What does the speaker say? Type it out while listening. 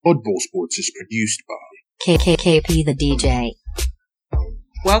Oddball Sports is produced by KKKP the DJ.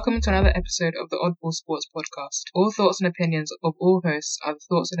 Welcome to another episode of the Oddball Sports podcast. All thoughts and opinions of all hosts are the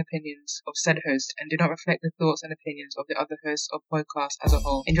thoughts and opinions of said host and do not reflect the thoughts and opinions of the other hosts of podcast as a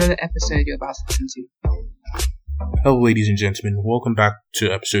whole. Enjoy the episode you're about to listen to. Hello, ladies and gentlemen. Welcome back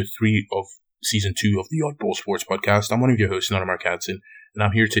to episode 3 of season 2 of the Oddball Sports podcast. I'm one of your hosts, Nana Markatson, and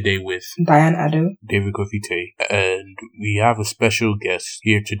I'm here today with Diane Ado, David Kofite, and we have a special guest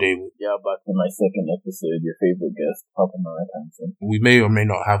here today. Back for my second episode, your favorite guest, Papa Markatson. We may or may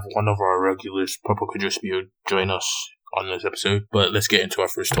not have one of our regulars, Papa could just be join us on this episode, but let's get into our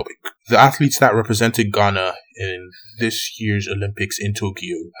first topic. The athletes that represented Ghana in this year's Olympics in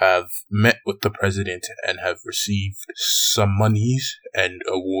Tokyo have met with the president and have received some monies and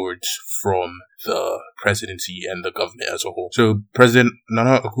awards from the presidency and the government as a whole. So President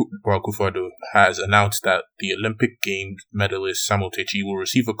Nana Akufo-Addo has announced that the Olympic Games medalist Samuel Techi will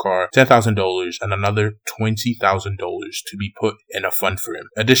receive a car, $10,000, and another $20,000 to be put in a fund for him.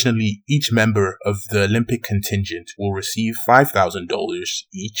 Additionally, each member of the Olympic contingent will receive $5,000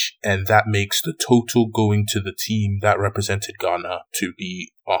 each, and that makes the total going to the team that represented Ghana to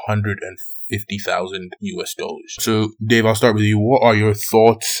be $150,000 US. So, Dave, I'll start with you. What are your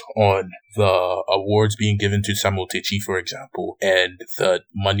thoughts on the awards being given to Samuel Techi, for example, and the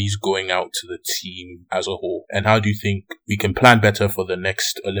monies going out to the team as a whole? And how do you think we can plan better for the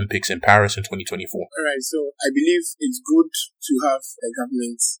next Olympics in Paris in 2024? Alright, so I believe it's good to have the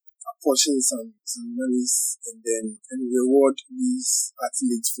government apportion some monies and then reward these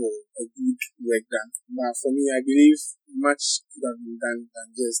athletes for a good work done. But for me, I believe much could have been done than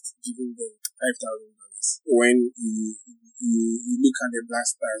just giving them $5,000. When you look at the Black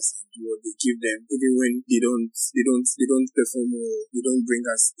Stars and what they give them, even when they don't perform or they don't bring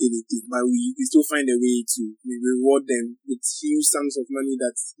us anything, but we still find a way to reward them with huge sums of money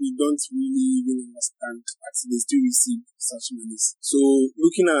that we don't really even understand, but they still receive such monies. So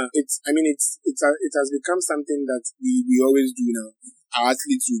looking at it, it has become something that we always do now. Our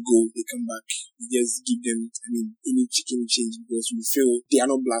athletes will go, they come back, we just give them, any chicken change because we feel they are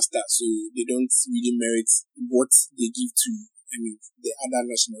not blasters, so they don't really merit what they give to, the other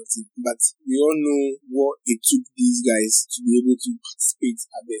national team. But we all know what it took these guys to be able to participate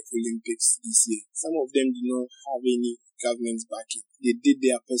at the Olympics this year. Some of them did not have any government backing. They did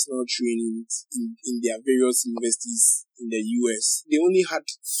their personal training in their various universities in the US. They only had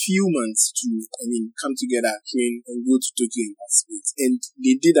few months to, come together, train, and go to Tokyo and participate. And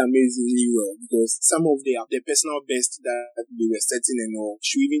they did amazingly well because some of their personal best that they were setting and all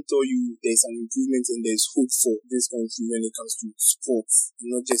should even tell you there's an improvement and there's hope for this country when it comes to sports,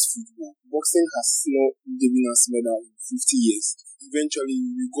 not just football. Boxing has not given us medal in 50 years. Eventually,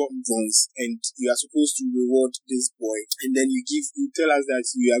 we got bronze, and you are supposed to reward this boy, and then you tell us that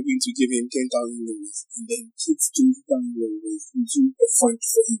you are going to give him $10,000, and then put $20,000 into a fund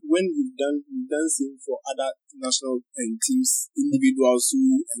for him. When we've done same for other national teams, individuals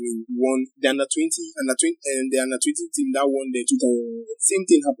who won the under 20 and the under 20 team that won the 2000. Same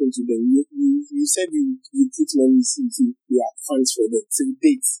thing happened to them. You said you put money into their funds for them. Till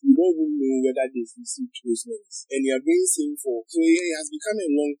date, you don't even know whether they've received those monies, and you are doing same for. So it has become a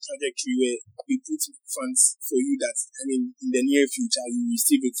long trajectory where we put funds for you that, in the near future, you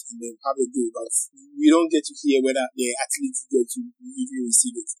receive it and then have a go, but we don't get to hear whether the athletes get to even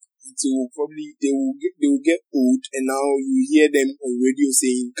receive it. So probably they will get old, and now you hear them on radio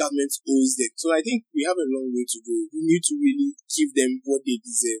saying government owes them. So I think we have a long way to go. We need to really give them what they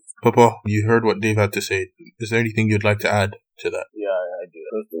deserve. Papa, you heard what Dave had to say. Is there anything you'd like to add to that? Yeah, I do.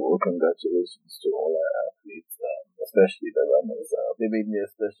 First of all, congratulations to all our athletes, especially the runners. They made me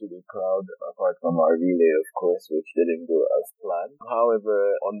especially proud, apart from our relay, of course, which didn't go as planned.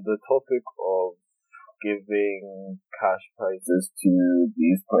 However, on the topic of giving cash prizes to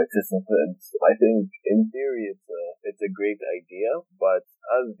these participants, I think in theory it's a great idea, but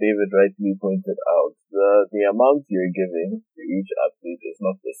as David rightly pointed out, the amount you're giving to each athlete is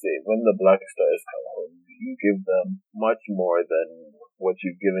not the same. When the Black Stars come home, you give them much more than what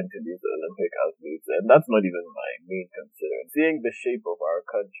you've given to these Olympic athletes, and that's not even my main concern. Seeing the shape of our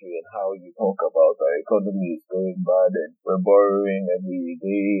country and how you talk about our economy is going bad and we're borrowing every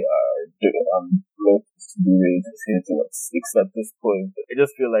day, our rate is here to 6 at this point. I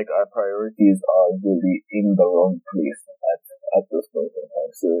just feel like our priorities are really in the wrong place at this point in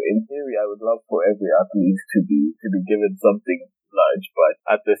time. So in theory, I would love for every athlete to be given something large, but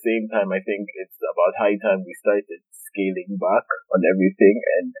at the same time, I think it's about high time we started scaling back on everything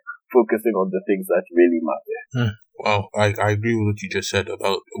and focusing on the things that really matter. Well, I agree with what you just said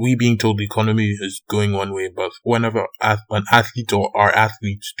about we being told the economy is going one way, but whenever an athlete or our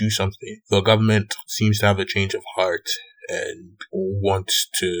athletes do something, the government seems to have a change of heart and wants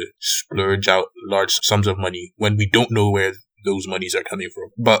to splurge out large sums of money when we don't know where those monies are coming from.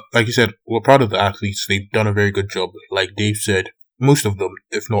 But like you said, we're proud of the athletes. They've done a very good job. Like Dave said, most of them,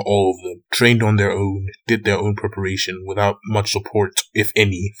 if not all of them, trained on their own, did their own preparation without much support, if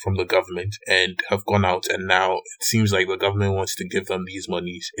any, from the government, and have gone out, and now it seems like the government wants to give them these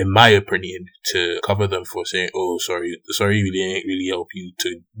monies, in my opinion, to cover them for saying, oh, sorry, we didn't really help you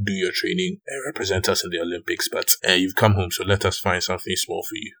to do your training and represent us in the Olympics, but you've come home, so let us find something small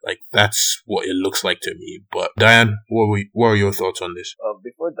for you. Like, that's what it looks like to me. But Diane, what are your thoughts on this?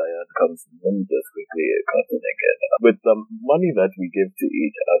 Before Diane comes, let me just quickly cut in again. With the money that we give to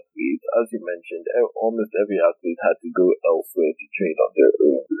each athlete, as you mentioned, almost every athlete had to go elsewhere to train on their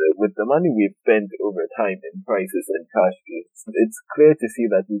own. With the money we've spent over time in prices and cash gifts, it's clear to see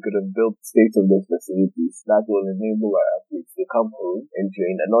that we could have built state-of-the-art facilities that will enable our athletes to come home and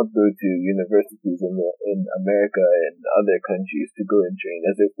train and not go to universities in America and other countries to go and train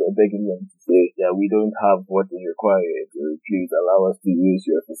as if we're begging them to say, yeah, we don't have what is required, so please allow us to use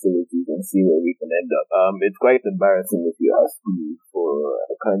your facilities and see where we can end up. It's quite embarrassing, if you ask me, for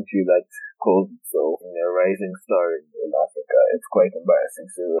a country that calls itself a rising star in Africa. It's quite embarrassing.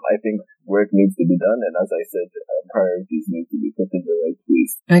 So I think work needs to be done, and as I said, priorities need to be put in the right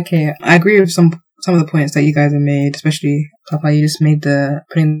place. Okay, I agree with some of the points that you guys have made, especially Papa, you just made the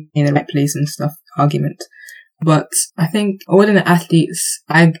putting in the right place and stuff argument. But I think all in the athletes,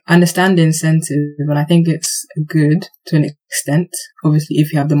 I understand the incentive, and I think it's good to an extent, obviously,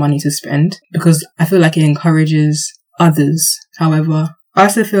 if you have the money to spend, because I feel like it encourages others. However, I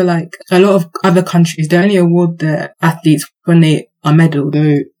also feel like a lot of other countries, they only award their athletes when they are medal,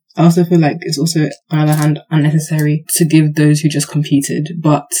 though I also feel like it's also, on the other hand, unnecessary to give those who just competed,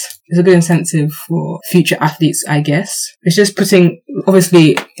 but it's a good incentive for future athletes, I guess. It's just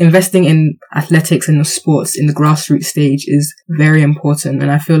obviously, investing in athletics and sports in the grassroots stage is very important, and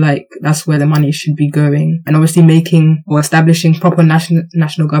I feel like that's where the money should be going. And obviously making or establishing proper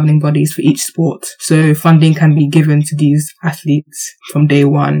national governing bodies for each sport, so funding can be given to these athletes from day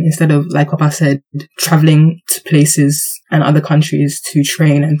one, instead of, like Papa said, traveling to places and other countries to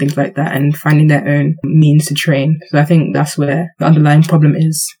train and things like that, and finding their own means to train. So I think that's where the underlying problem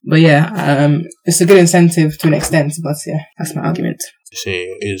is. But yeah, it's a good incentive to an extent, but yeah, that's my argument. Say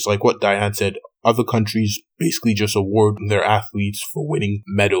is like what Diane said. Other countries basically just award their athletes for winning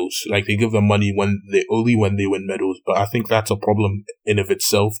medals. Like, they give them money only when they win medals. But I think that's a problem in of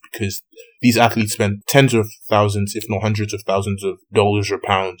itself, because these athletes spend tens of thousands, if not hundreds of thousands of dollars or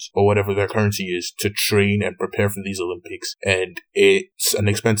pounds or whatever their currency is to train and prepare for these Olympics. And it's an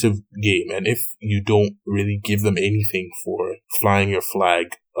expensive game. And if you don't really give them anything for flying your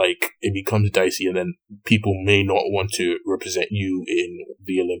flag, like, it becomes dicey, and then people may not want to represent you in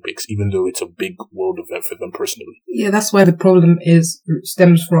the Olympics, even though it's a big world event for them personally. Yeah, that's why the problem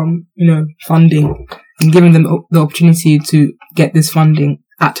stems from, funding, and giving them the opportunity to get this funding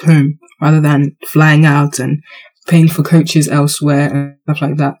at home rather than flying out and paying for coaches elsewhere and stuff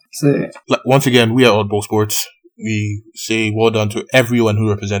like that. So, once again, we are Oddball Sports. We say well done to everyone who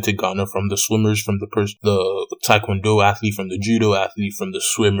represented Ghana, from the swimmers, from the taekwondo athlete, from the judo athlete, from the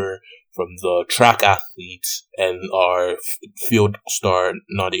swimmer, from the track athletes, and our field star,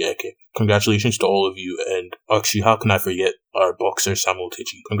 Nadia Eke. Congratulations to all of you. And actually, how can I forget our boxer, Samuel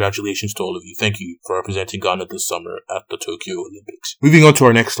Tichi? Congratulations to all of you. Thank you for representing Ghana this summer at the Tokyo Olympics. Moving on to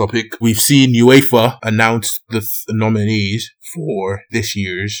our next topic, we've seen UEFA announce the nominees for this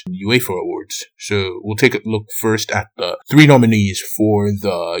year's UEFA Awards. So we'll take a look first at the 3 nominees for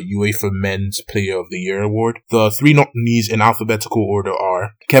the UEFA Men's Player of the Year Award. The 3 nominees in alphabetical order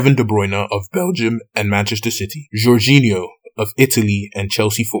are Kevin De Bruyne of Belgium and Manchester City, Jorginho of Italy and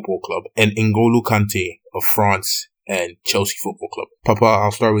Chelsea Football Club, and N'Golo Kante of France and Chelsea Football Club. Papa,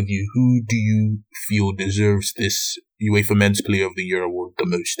 I'll start with you. Who do you feel deserves this UEFA Men's Player of the Year Award the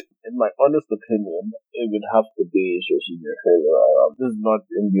most? In my honest opinion, it would have to be Jorginho. This is not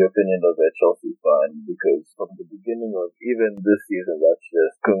in the opinion of a Chelsea fan, because from the beginning of even this season that's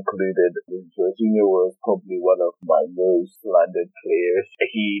just concluded, Jorginho was probably one of my most slandered players.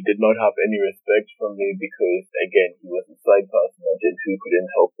 He did not have any respect from me because, again, he was a side pass agent who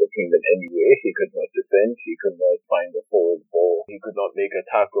couldn't help the team in any way. He could not defend, he could not find the forward ball, he could not make a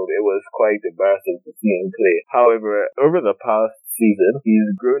tackle. It was quite embarrassing to see him play. However, over the past season,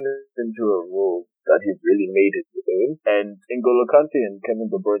 he's grown into a role that he's really made his own. And N'Golo Kante and Kevin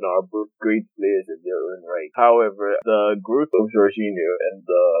De Bruyne are both great players in their own right. However, the growth of Jorginho and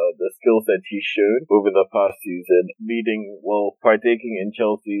the skill set he's shown over the past season, partaking in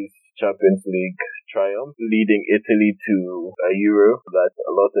Chelsea's Champions League triumph, leading Italy to a Euro that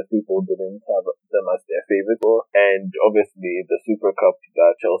a lot of people didn't have them as their favorite for, and obviously the Super Cup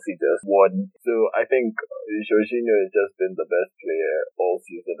that Chelsea just won. So I think Jorginho has just been the best player all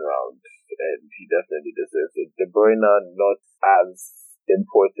season round, and he definitely deserves it. De Bruyne not as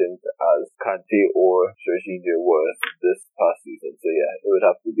important as Kante or Jorginho was this past season. So yeah, it would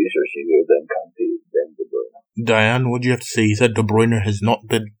have to be Jorginho, then Kante, then De Bruyne. Diane, what do you have to say? He said De Bruyne has not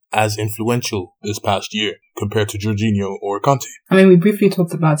been as influential this past year compared to Jorginho or Kante. I mean, we briefly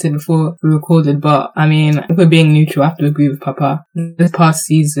talked about it before we recorded, but I mean, if we're being neutral, I have to agree with Papa. This past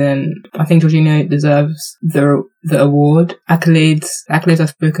season, I think Jorginho deserves the award. Accolades have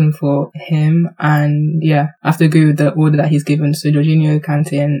spoken for him, and yeah, I have to agree with the order that he's given. So Jorginho,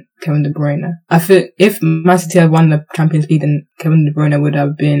 Kante, and Kevin De Bruyne. I feel if Man City had won the Champions League, then Kevin De Bruyne would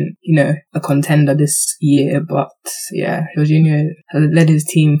have been, a contender this year. But yeah, Jorginho has led his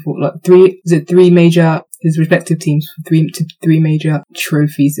team for his respective teams for three major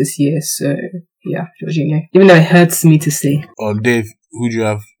trophies this year. So yeah, Jorginho. Even though it hurts me to say. Dave, who do you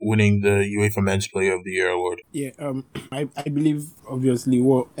have winning the UEFA Men's Player of the Year award? Yeah, I believe obviously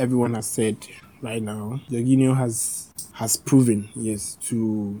what everyone has said right now. Jorginho has proven, yes,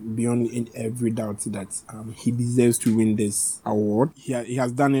 to beyond in every doubt that he deserves to win this award. He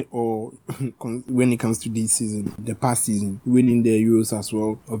has done it all when it comes to this season, the past season, winning the Euros as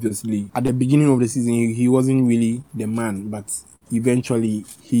well. Obviously, at the beginning of the season, he wasn't really the man, but eventually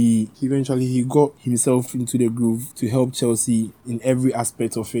he got himself into the groove to help Chelsea in every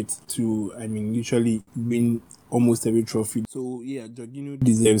aspect of it to, literally win almost every trophy. So yeah, Jorginho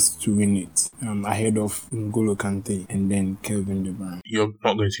deserves to win it ahead of N'Golo Kante and then Kevin De Bruyne. You're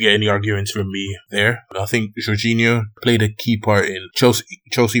not going to get any arguments from me there. I think Jorginho played a key part in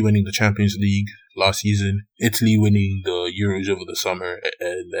Chelsea winning the Champions League last season, Italy winning the Euros over the summer,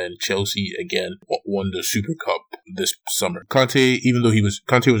 and then Chelsea again won the Super Cup this summer. Kante, even though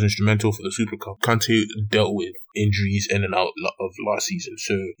Kante was instrumental for the Super Cup, Kante dealt with injuries in and out of last season.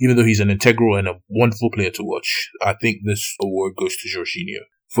 So even though he's an integral and a wonderful player to watch, I think this award goes to Jorginho.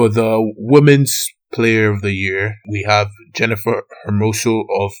 For the Women's Player of the Year, we have Jennifer Hermoso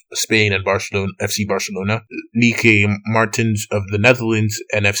of Spain and FC Barcelona, Lieke Martens of the Netherlands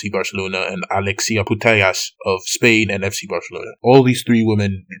and FC Barcelona, and Alexia Putellas of Spain and FC Barcelona. All these three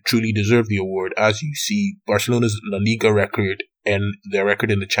women truly deserve the award. As you see, Barcelona's La Liga record and their record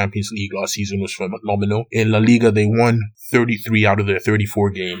in the Champions League last season was phenomenal. In La Liga, they won 33 out of their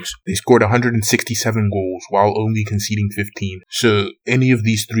 34 games. They scored 167 goals while only conceding 15. So any of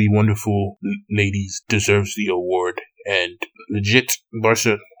these three wonderful ladies deserves the award. And legit,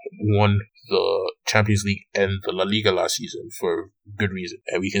 Barca won the Champions League and the La Liga last season for good reason,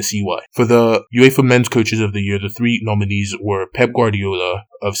 and we can see why. For the UEFA Men's Coaches of the Year, the three nominees were Pep Guardiola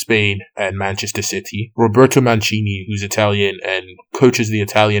of Spain and Manchester City, Roberto Mancini, who's Italian and coaches the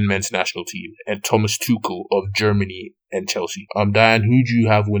Italian men's national team, and Thomas Tuchel of Germany and Chelsea. Diane, who do you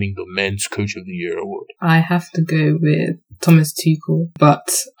have winning the Men's Coach of the Year award? I have to go with Thomas Tuchel, but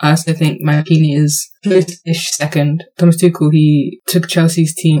I also think Mancini is close-ish second. Thomas Tuchel, he took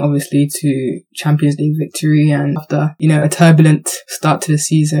Chelsea's team obviously to Champions League victory, and after, a turbulent start to the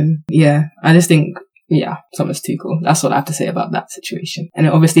season, I just think, Thomas Tuchel. That's what I have to say about that situation. And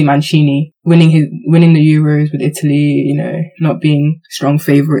obviously Mancini winning the Euros with Italy, not being strong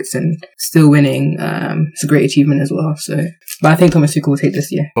favourites and still winning, it's a great achievement as well. So, but I think Thomas Tuchel will take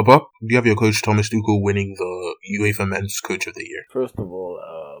this year. Papa, do you have your coach Thomas Tuchel winning the UEFA Men's Coach of the Year? First of all,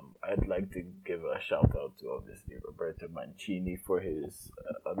 I'd like to give a shout out to obviously Roberto Mancini for his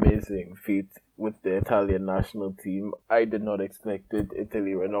amazing feat with the Italian national team. I did not expect it.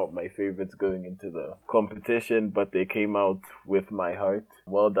 Italy were not my favorites going into the competition, but they came out with my heart.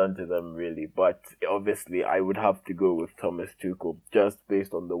 Well done to them, really. But obviously, I would have to go with Thomas Tuchel just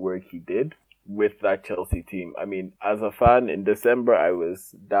based on the work he did with that Chelsea team. I mean, as a fan, in December, I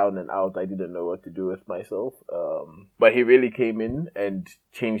was down and out. I didn't know what to do with myself. But he really came in and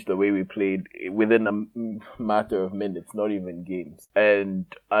changed the way we played within a matter of minutes, not even games. And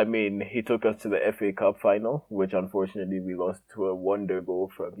I mean, he took us to the FA Cup final, which unfortunately we lost to a wonder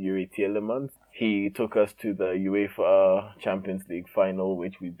goal from Yuri Tielemans. He took us to the UEFA Champions League final,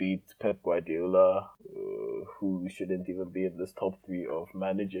 which we beat Pep Guardiola, who shouldn't even be in this top 3 of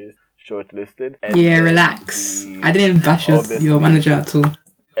managers shortlisted. And relax. I didn't bash your manager at all.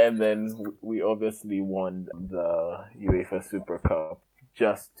 And then we obviously won the UEFA Super Cup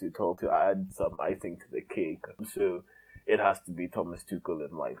just to add some icing to the cake. So it has to be Thomas Tuchel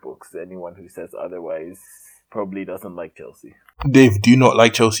in my books. Anyone who says otherwise probably doesn't like Chelsea. Dave, do you not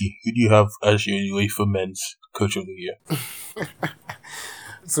like Chelsea? Who do you have as your UEFA Men's Coach of the Year?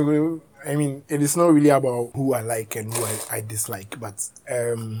 So, I mean, it is not really about who I like and who I dislike, but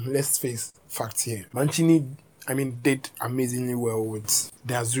let's face facts here. Mancini, did amazingly well with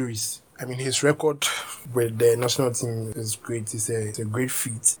the Azuris. His record with the national team is great. It's a great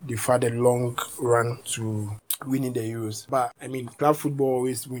feat. They've had a long run to winning the Euros. But, club football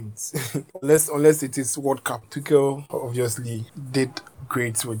always wins. unless it is World Cup. Tuchel obviously did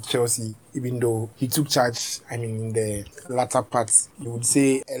great with Chelsea, even though he took charge, in the latter part. You would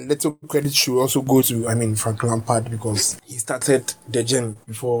say a little credit should also go to, Frank Lampard, because he started the journey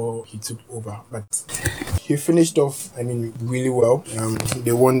before he took over. But he finished off, really well.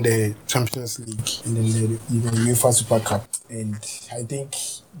 They won the Champions League and then the UEFA Super Cup. And I think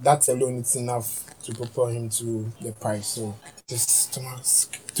that alone is enough to propel him to the prize. So just Thomas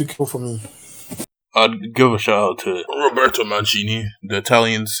Tuchel for me. I'd give a shout out to Roberto Mancini. The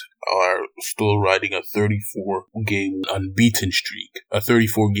Italians are still riding a 34-game unbeaten streak. A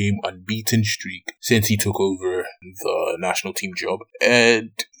 34-game unbeaten streak since he took over the national team job.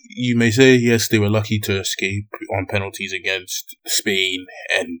 And you may say, yes, they were lucky to escape on penalties against Spain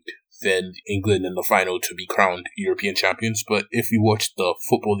and then England in the final to be crowned European champions. But if you watched the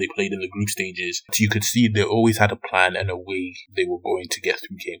football they played in the group stages, you could see they always had a plan and a way they were going to get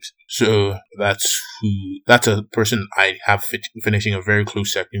through games. So that's a person I have finishing a very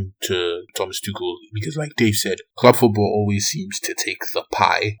close second to Thomas Tuchel, because like Dave said, club football always seems to take the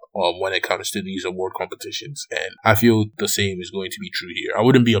pie when it comes to these award competitions. And I feel the same is going to be true here. I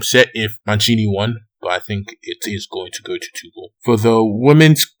wouldn't be upset if Mancini won, but I think it is going to go to Tuchel. For the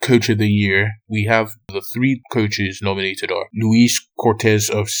Women's Coach of the Year, we have the three coaches nominated are Luis Cortez,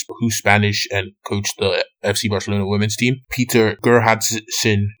 who's Spanish and coached the FC Barcelona women's team, Peter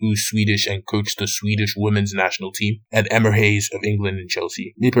Gerhardsen, who's Swedish and coached the Swedish women's national team, and Emma Hayes of England and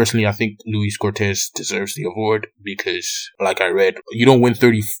Chelsea. Me personally, I think Luis Cortez deserves the award because, like I read, you don't win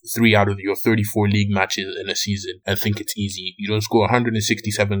 33 out of your 34 league matches in a season and think it's easy. You don't score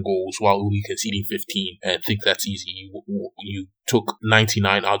 167 goals while only conceding 15 and think that's easy. You took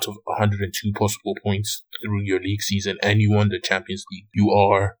 99 out of 102 possible points through your league season and you won the Champions League. You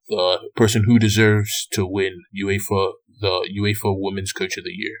are the person who deserves to win the UEFA Women's Coach of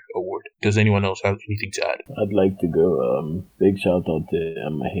the Year award. Does anyone else have anything to add? I'd like to go big shout out to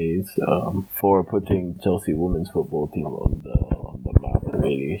Emma Hayes for putting Chelsea women's football team on the map.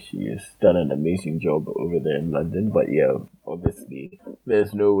 Really, she has done an amazing job over there in London. But yeah, obviously,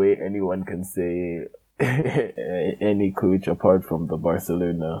 there's no way anyone can say any coach apart from the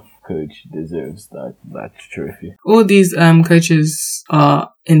Barcelona coach deserves that trophy. All these coaches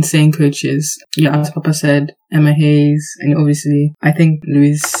are insane coaches. Yeah, as Papa said, Emma Hayes, and obviously I think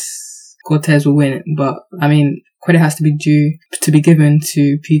Luis Cortez will win it, but credit has to be given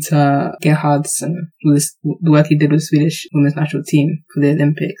to Peter Gerhardsen, the work he did with the Swedish women's national team for the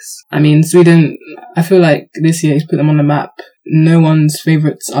Olympics. Sweden, I feel like this year he's put them on the map. No one's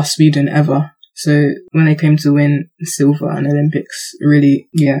favourites are Sweden ever. So when they came to win silver in Olympics, really,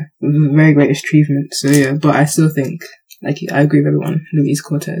 yeah, it was a very great achievement. So yeah, but I still think, I agree with everyone, Luis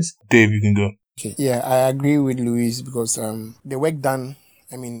Cortez. Dave, you can go. Okay. Yeah, I agree with Luis because the work done,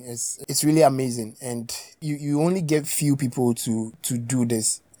 it's really amazing, and you only get few people to do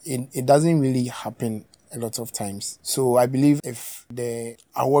this. It doesn't really happen a lot of times. So I believe if the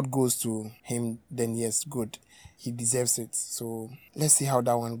award goes to him, then yes, good. He deserves it. So let's see how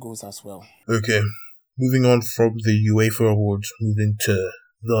that one goes as well. Okay. Moving on from the UEFA awards, moving to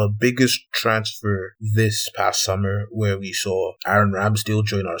the biggest transfer this past summer, where we saw Aaron Ramsdale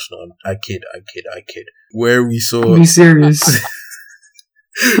join Arsenal. I kid. Where we saw... Be serious.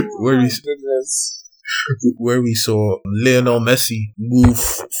 where we saw Lionel Messi move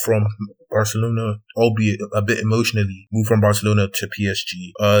from Barcelona, albeit a bit emotionally, move from Barcelona to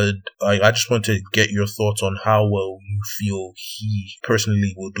PSG. I just want to get your thoughts on how well you feel he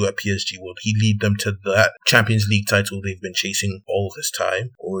personally will do at PSG. Will he lead them to that Champions League title they've been chasing all this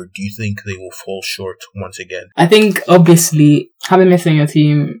time? Or do you think they will fall short once again? I think, obviously, having Messi on your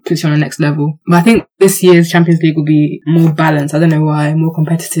team puts you on the next level. But I think this year's Champions League will be more balanced. I don't know why, more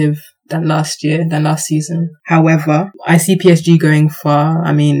competitive than last season. However, I see PSG going far.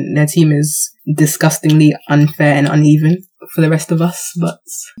 Their team is disgustingly unfair and uneven for the rest of us. But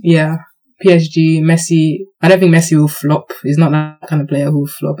yeah, PSG, Messi, I don't think Messi will flop. He's not that kind of player who will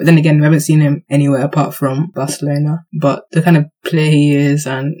flop. But then again, we haven't seen him anywhere apart from Barcelona. But the kind of player he is,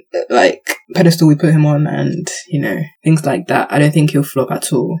 and pedestal we put him on and, things like that. I don't think he'll flop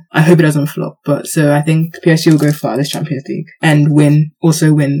at all. I hope it doesn't flop. But so I think PSG will go far this Champions League and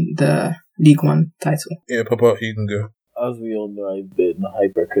also win the League One title. Yeah, Papa, you can go. As we all know, I've been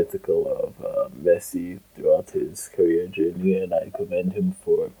hypercritical of Messi throughout his career journey, and I commend him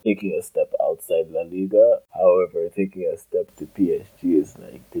for taking a step outside La Liga. However, taking a step to PSG is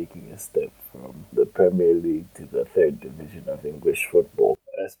like taking a step from the Premier League to the third division of English football,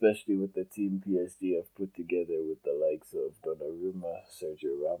 especially with the team PSG have put together with the likes of Donnarumma,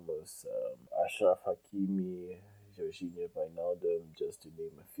 Sergio Ramos, Ashraf Hakimi, Jorginho, Wijnaldum, just to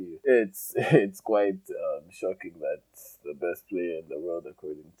name a few. It's quite shocking that the best player in the world,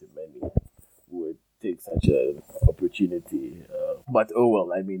 according to many, would take such an opportunity. But oh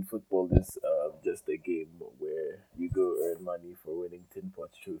well, I mean, football is just a game where you go earn money for winning tin pot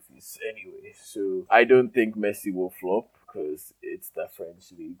trophies anyway. So I don't think Messi will flop, because it's the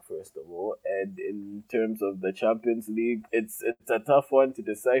French league first of all, and in terms of the Champions League, it's a tough one to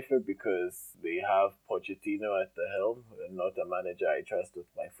decipher because they have Pochettino at the helm, and not a manager I trust with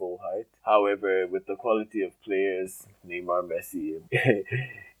my full heart. However, with the quality of players, Neymar, Messi,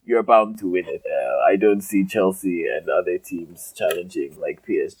 you're bound to win it. I don't see Chelsea and other teams challenging like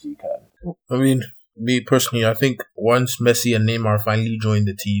PSG can. I mean, me personally, I think once Messi and Neymar finally join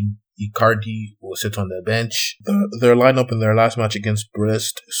the team, Icardi will sit on the bench. Their lineup in their last match against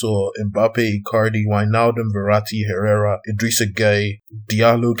Brest saw Mbappe, Icardi, Wijnaldum, Verratti, Herrera, Idrissa Gueye,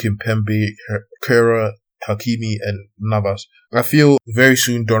 Diallo, Kimpembe, Kera, Hakimi, and Navas. I feel very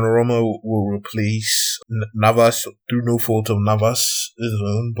soon Donnarumma will replace Navas through no fault of Navas'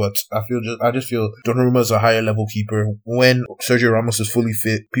 own, but I just feel Donnarumma is a higher level keeper. When Sergio Ramos is fully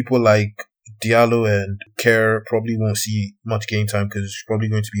fit, people like Diallo and Kerr probably won't see much game time because it's probably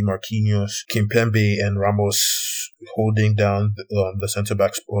going to be Marquinhos, Kimpembe, and Ramos holding down the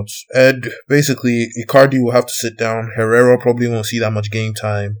centre-back spots. And basically, Icardi will have to sit down. Herrera probably won't see that much game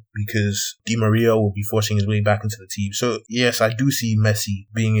time because Di Maria will be forcing his way back into the team. So, yes, I do see Messi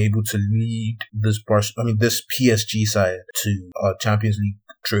being able to lead this PSG side to a Champions League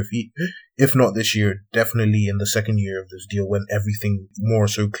trophy. If not this year, definitely in the second year of this deal when everything more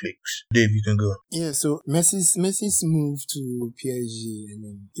so clicks. Dave, you can go. Yeah, so Messi's move to PSG, I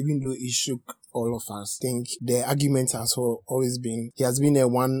mean, even though it shook all of us, I think the argument has always been, he has been a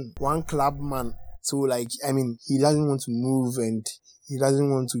one club man. So like, I mean, he doesn't want to move and he doesn't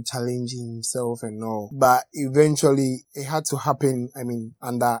want to challenge himself and all. But eventually it had to happen, I mean,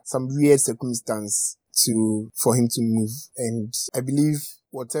 under some weird circumstance for him to move. And I believe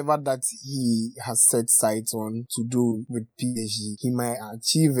whatever that he has set sights on to do with PSG, he might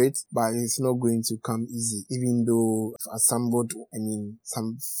achieve it, but it's not going to come easy. Even though assembled, I mean,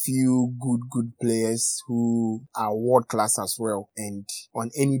 some few good players who are world class as well. And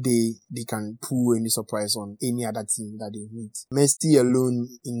on any day, they can pull any surprise on any other team that they meet. Messi alone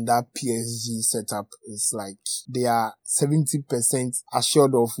in that PSG setup is like, they are 70%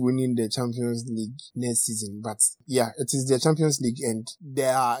 assured of winning the Champions League next season. But yeah, it is the Champions League and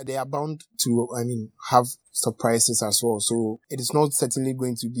they are bound to, I mean, have surprises as well. So it is not certainly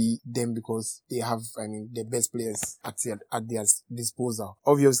going to be them because they have, I mean, the best players at their disposal.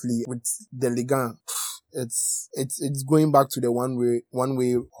 Obviously, with the Ligue 1, it's going back to the one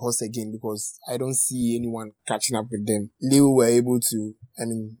way horse again because I don't see anyone catching up with them. Lille were able to, I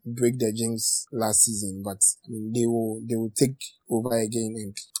mean, break their jinx last season, but I mean, they will take over again,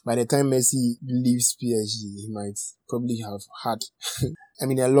 and by the time Messi leaves PSG, he might probably have had, I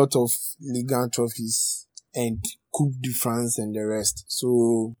mean, a lot of Ligue 1 trophies and Coupe de France and the rest.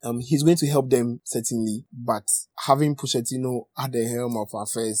 So, he's going to help them certainly, but having Pochettino at the helm of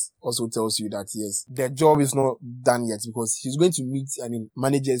affairs also tells you that yes, the job is not done yet because he's going to meet, I mean,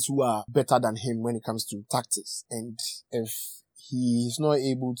 managers who are better than him when it comes to tactics. And if he is not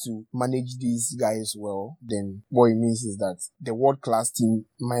able to manage these guys well, then what it means is that the world-class team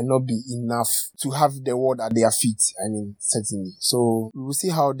might not be enough to have the world at their feet. I mean, certainly. So we will see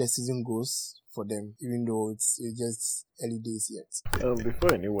how the season goes for them, even though it's just early days yet.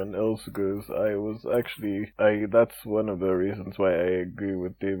 Before anyone else goes, that's one of the reasons why I agree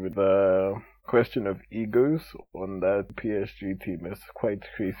with David. The question of egos on that PSG team is quite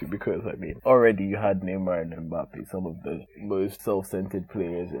crazy because, I mean, already you had Neymar and Mbappe, some of the most self-centered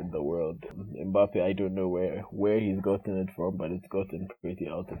players in the world. Mbappe, I don't know where he's gotten it from, but it's gotten pretty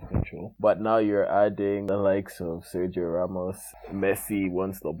out of control. But now you're adding the likes of Sergio Ramos. Messi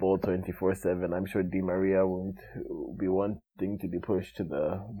wants the ball 24/7. I'm sure Di Maria won't be wanting thing to be pushed to the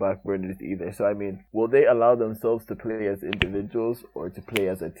back burners either. So I mean, will they allow themselves to play as individuals or to play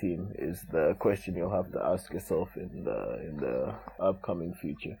as a team? Is the question you'll have to ask yourself in the upcoming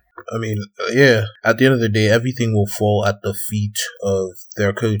future. I mean, yeah, at the end of the day, everything will fall at the feet of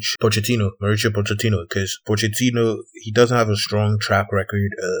their coach, Mauricio Pochettino, because Pochettino, he doesn't have a strong track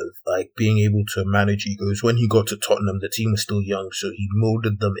record of, like, being able to manage egos. When he got to Tottenham, the team was still young, so he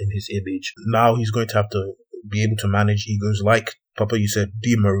molded them in his image. Now he's going to have to be able to manage egos like Papa, you said,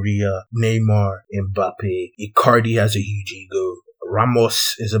 Di Maria, Neymar, Mbappe, Icardi has a huge ego.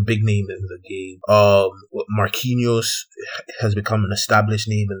 Ramos is a big name in the game. Marquinhos has become an established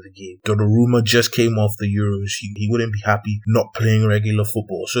name in the game. Donnarumma just came off the Euros. He wouldn't be happy not playing regular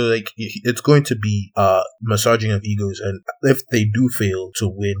football. So, like, it's going to be massaging of egos. And if they do fail to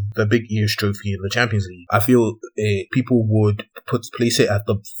win the Big Ears Trophy in the Champions League, I feel people would place it at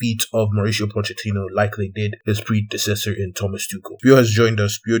the feet of Mauricio Pochettino like they did his predecessor in Thomas Tuchel. Bio has joined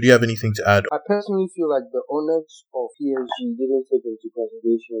us. Bio, do you have anything to add? I personally feel like the owners of PSG didn't take into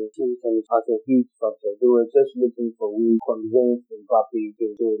consideration team chemistry as a huge factor. They were just looking for ways to convince Mbappe,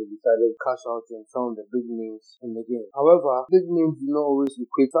 so they decided to cash out on some of the big names in the game. However, big names do not always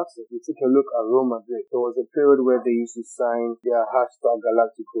equate success. You take a look at Real Madrid. There was a period where they used to sign their hashtag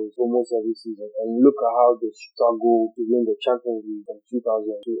Galacticos almost every season, and look at how they struggled to win the Champions League from 2000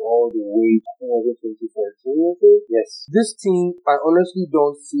 to all the way to 2014. Yes, this team, I honestly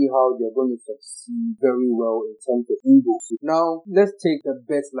don't see how they're going to succeed very well in terms of egos. Now, let's take their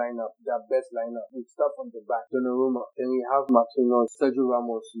best lineup. We start from the back. Donnarumma. Then we have Marquinhos, Sergio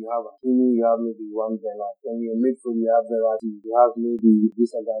Ramos. You have Hakimi. You have maybe Juan Bernat. Then your midfield, you have Verratti. You have maybe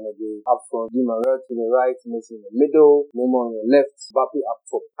Gisaganaga up front. Di Maria to the right. Messi in the middle. Neymar on the left. Mbappe up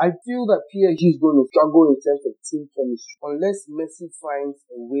top. I feel that PSG is going to struggle in terms of team chemistry unless Messi finds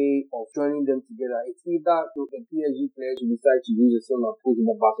a way of joining them together. It's either the PSG players will decide to use the same approach in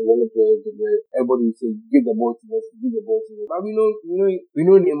the Barcelona players where everybody will say, give the ball to Messi, give the ball to Messi. But we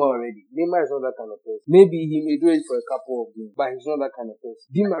know Neymar already. Neymar is not that kind of person. Maybe he may do it for a couple of games, but he's not that kind of person.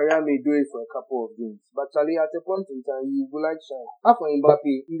 Di Maria may do it for a couple of games, but Charlie, at a point in time, you will like shine. As for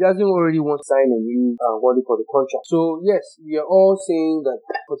Mbappe, he doesn't already want to sign a new, the contract. So yes, we are all saying that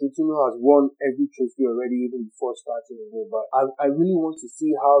Pochettino has won every trophy already even before starting the game, but I really want to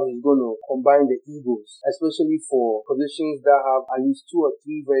see how he's going to combine the egos, especially for positions that have at least 2 or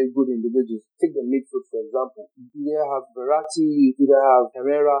 3 very good individuals. Take the midfield, for example. You either have Verratti, you either have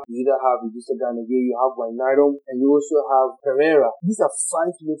Herrera, you either have Gisaganaga, you have Wijnaldum, and you also have Pereira. These are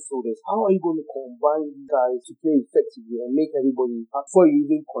 5 midfielders. How are you going to combine these guys to play effectively and make everybody before you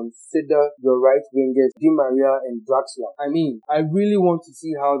even consider your right wingers, Di Maria and Draxler? I mean, I really want to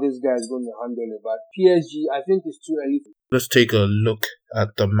see how this guy is going to handle it, but PSG, I think it's too early. Let's take a look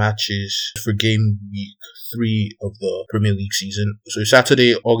at the matches for game week 3 of the Premier League season. So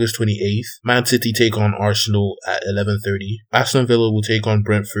Saturday, August 28th, Man City take on Arsenal at 11:30. Aston Villa will take on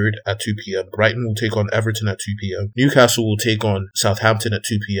Brentford at 2 p.m. Brighton will take on Everton at 2 p.m. Newcastle will take on Southampton at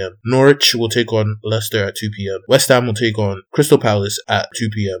 2 p.m. Norwich will take on Leicester at 2 p.m. West Ham will take on Crystal Palace at 2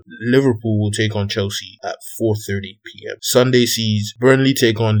 p.m. Liverpool will take on Chelsea at 4:30 p.m. Sunday sees Burnley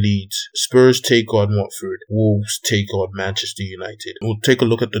take on Leeds. Spurs take on Watford. Wolves take on Manchester United. We'll take a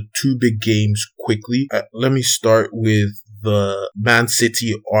look at the 2 big games quickly. Let me start with the Man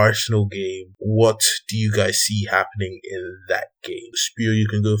City Arsenal game. What do you guys see happening in that game? Spear, you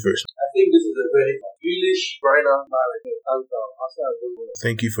can go first. I think this is a very Grealish, Reina,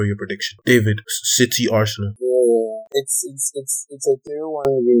 Thank you for your prediction. David, City Arsenal. Yeah, it's a 3-1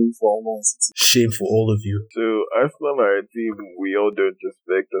 win for Man City. Shame for all of you. So Arsenal are a team we all don't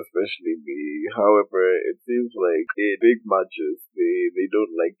respect, especially me. However, it seems like in big matches they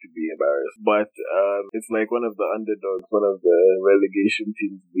don't like to be embarrassed. But it's like one of the underdogs, one of the relegation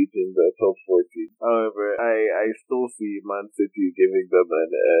teams beating the top 4 team. However, I still see Man City giving them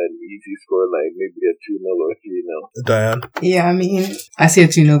an easy scoreline, maybe a 2-0 or 3-0. Diane? Yeah, I mean, I see a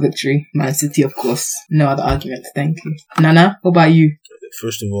 2-0 victory. Man City, of course. No other argument. Thank you. Nana, what about you?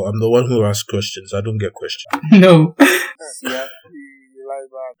 First of all, I'm the one who asks questions. I don't get questions. No. Yeah, you like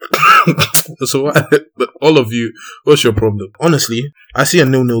that. So, but all of you, what's your problem? Honestly, I see a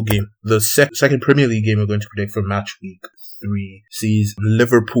 0-0 game. The second Premier League game we're going to predict for match week 3 sees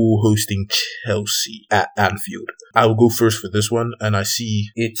Liverpool hosting Chelsea at Anfield. I will go first for this one, and I see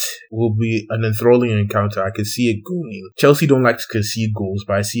it will be an enthralling encounter. I can see it going. Chelsea don't like to concede goals,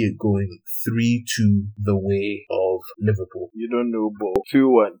 but I see it going 3-2 the way of Liverpool. You don't know ball.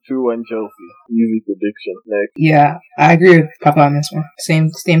 2-1 Chelsea. Easy prediction. Next. Yeah, I agree with Papa on this one. Same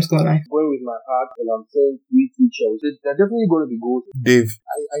scoreline. Going with my heart, and I'm saying 3-2 Chelsea. They're definitely going to be goals. Dave.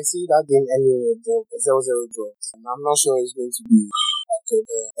 I see that game anyway, though. A 0-0 draw. And I'm not sure it's going to be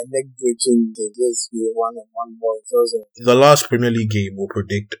a neck-breaking game. Just be a 1-1 ball. 0-0. The last Premier League game we'll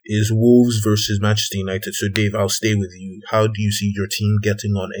predict is Wolves versus Manchester United. So, Dave, I'll stay with you. How do you see your team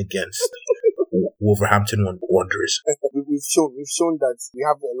getting on against Wolverhampton Wanderers? We've shown that we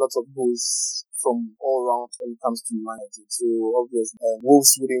have a lot of goals from all round when it comes to United. So obviously,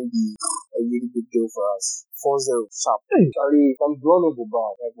 Wolves wouldn't be a really big deal for us. 4-0 sharp. Charlie, I'm drawn over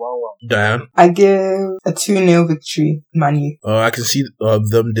bar, like 1-1. Diane? I give a 2-0 victory, Man U. I can see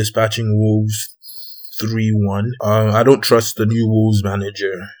them dispatching Wolves 3-1. I don't trust the new Wolves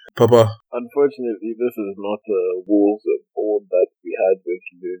manager. Papa? Unfortunately, this is not Wolves of old that we had with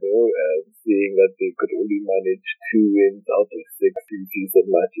Nuno, and seeing that they could only manage 2 wins out of 6 preseason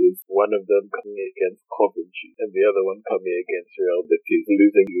matches, one of them coming against Coventry, and the other one coming against Real Betis,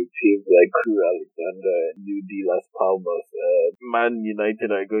 losing to teams like Crew Alexander and UD Las Palmas. Man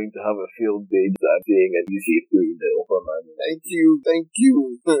United are going to have a field day. I'm seeing an easy 3-0 for Man United. Thank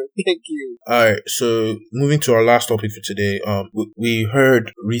you. Alright, so moving to our last topic for today, we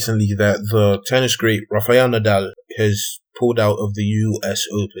heard recently that the tennis great Rafael Nadal has pulled out of the US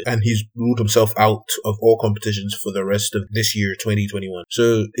Open and he's ruled himself out of all competitions for the rest of this year, 2021.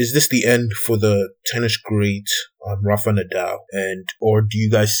 So is this the end for the tennis great Rafa Nadal, or do you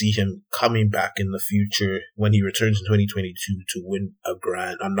guys see him coming back in the future when he returns in 2022 to win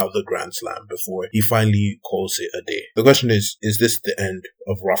another Grand Slam before he finally calls it a day? The question is this the end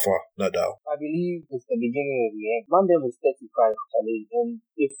of Rafa Nadal? I believe it's the beginning of the end. Mandem is 35, Charlie, and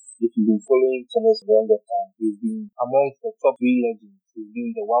if you've been following tennis for a longer time, he's been amongst the top 3 legends. He's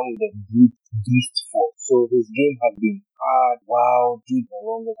been the one with the brute beast force. So his game has been hard, wild, deep for a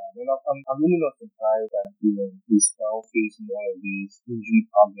longer time. And I'm really not surprised that, he's now facing all of these injury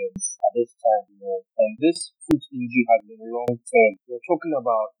problems at this time, And this foot injury has been long term. We're talking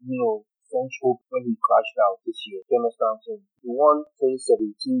about, French Open when he crashed out this year. You understand? So he won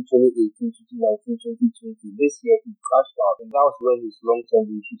 2017, 2018, 2019, 2020. This year he crashed out, and that was when his long-term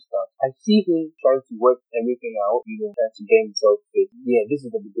issue started. I see him trying to work everything out, trying to get himself fit. Yeah, this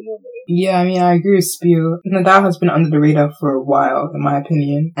is the beginning of the end. Yeah, I mean, I agree with Spiel. Nadal has been under the radar for a while, in my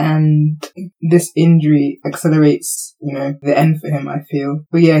opinion, and this injury accelerates, the end for him, I feel.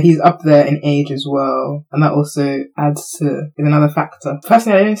 But yeah, he's up there in age as well, and that also is another factor.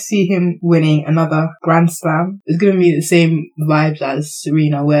 Personally, I don't see him winning another Grand Slam. It's giving me the same vibes as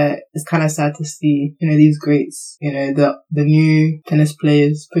Serena, where it's kind of sad to see, these greats, the new tennis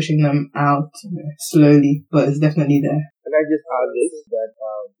players pushing them out slowly, but it's definitely there. Can I just add this, that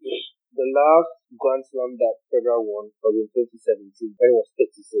the last Grand Slam that Federer won was in 2017, when he was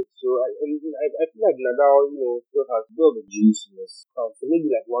 36. So I feel like Nadal, still has a bit of a juiciness. So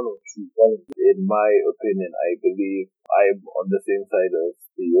maybe like 1 or 2. In my opinion, I believe I'm on the same side as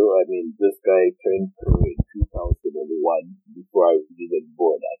Theo. I mean, this guy turned pro in 2001 before I was even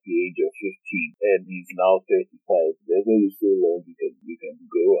born at the age of 15, and he's now 35. There's only so long you can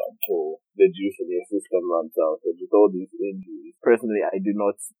go until the juice in your system runs out. And with all these injuries, personally, I do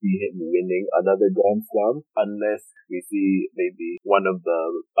not see him winning another Grand Slam unless we see maybe one of the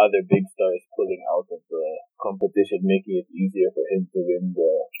other big stars pulling out of the competition, making it easier for him to win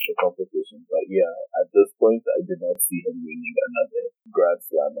the competition. But yeah, at this point, I do not see him winning another Grand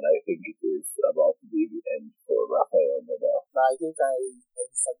Slam, and I think it is about to be the end for Rafael Nadal. But I think I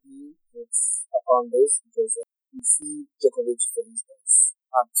disagree with upon this, because you see Djokovic, for instance,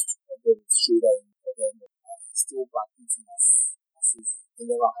 had to get his shoulder in for them, and still practicing as if he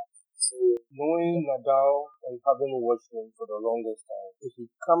never had. So knowing Nadal and having watched him for the longest time, if he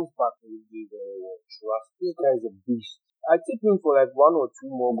comes back, he will be very well. Trust, this guy is a beast. I tip him for like 1 or 2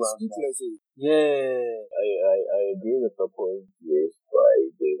 more Grand Slams. Yeah. I agree with the point raised by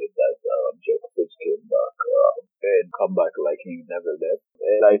David that Djokovic came back and come back like he never left.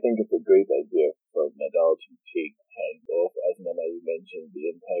 And I think it's a great idea for Nadal to take time off, as Nana you mentioned, the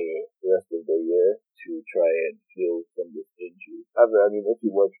entire rest of the year to try and heal from this injury. However, I mean, if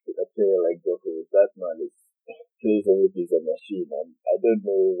you watch a player like Djokovic, that man plays as if he's a machine, and I don't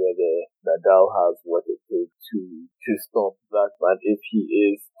know whether Nadal has what it takes to stop that man if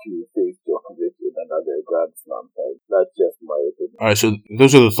he is to face Djokovic in another Grand Slam time. That's just my opinion. Alright, so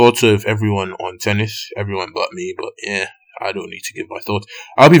those are the thoughts of everyone on tennis, everyone but me, but yeah, I don't need to give my thoughts.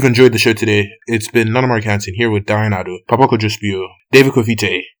 I hope you've enjoyed the show today. It's been Nana Mark Hansen here with Diane Ado, Papa Kojospio, David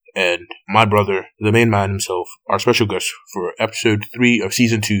Kofite, and my brother, the main man himself, our special guest for episode 3 of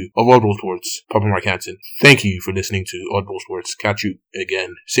season 2 of Oddball Sports, Papa Mark Hansen. Thank you for listening to Oddball Sports. Catch you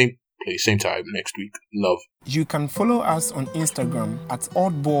again, same place, same time next week. Love. You can follow us on Instagram at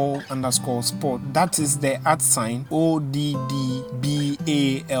oddball_sport. That is the @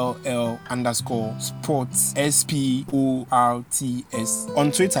 ODDBALL_sports SPORTS.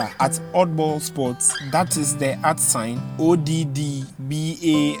 On Twitter at oddballsports. That is the @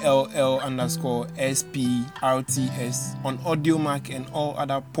 ODDBALL_SPRTS. On Audiomack and all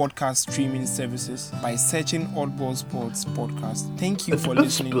other podcast streaming services by searching Oddball Sports Podcast. Thank you for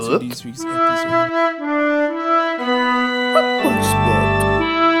listening to this week's episode.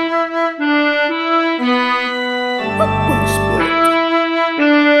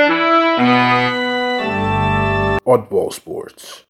 Oddball Sports.